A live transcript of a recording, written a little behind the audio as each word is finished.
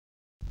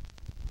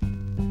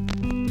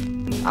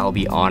I'll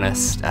be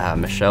honest,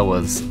 Michelle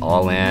was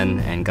all in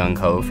and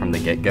gung-ho from the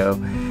get-go.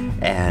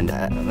 And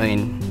I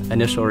mean,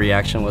 initial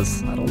reaction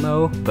was, I don't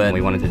know, but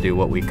we wanted to do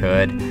what we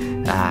could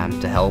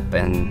to help,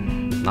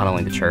 and not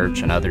only the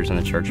church and others in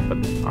the church, but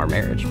our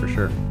marriage for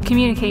sure.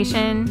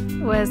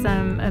 Communication was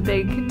a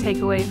big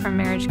takeaway from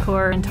Marriage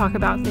Corps, and talk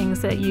about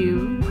things that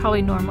you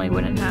probably normally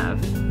wouldn't have.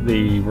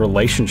 The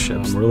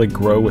relationships really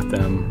grow with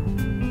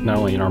them, not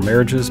only in our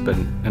marriages, but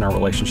in our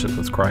relationship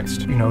with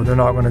Christ. You know, they're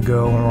not going to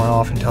go and run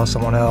off and tell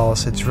someone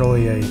else. It's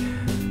really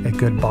a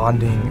good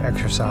bonding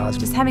exercise.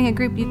 Just having a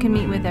group you can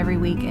meet with every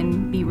week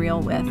and be real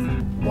with.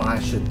 Why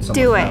should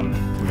someone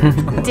Do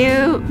come? it.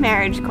 Do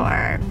Marriage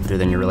Corps. Other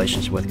than your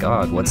relationship with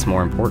God, what's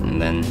more important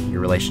than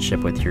your relationship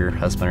with your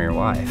husband or your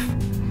wife?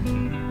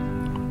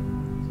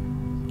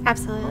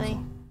 Absolutely.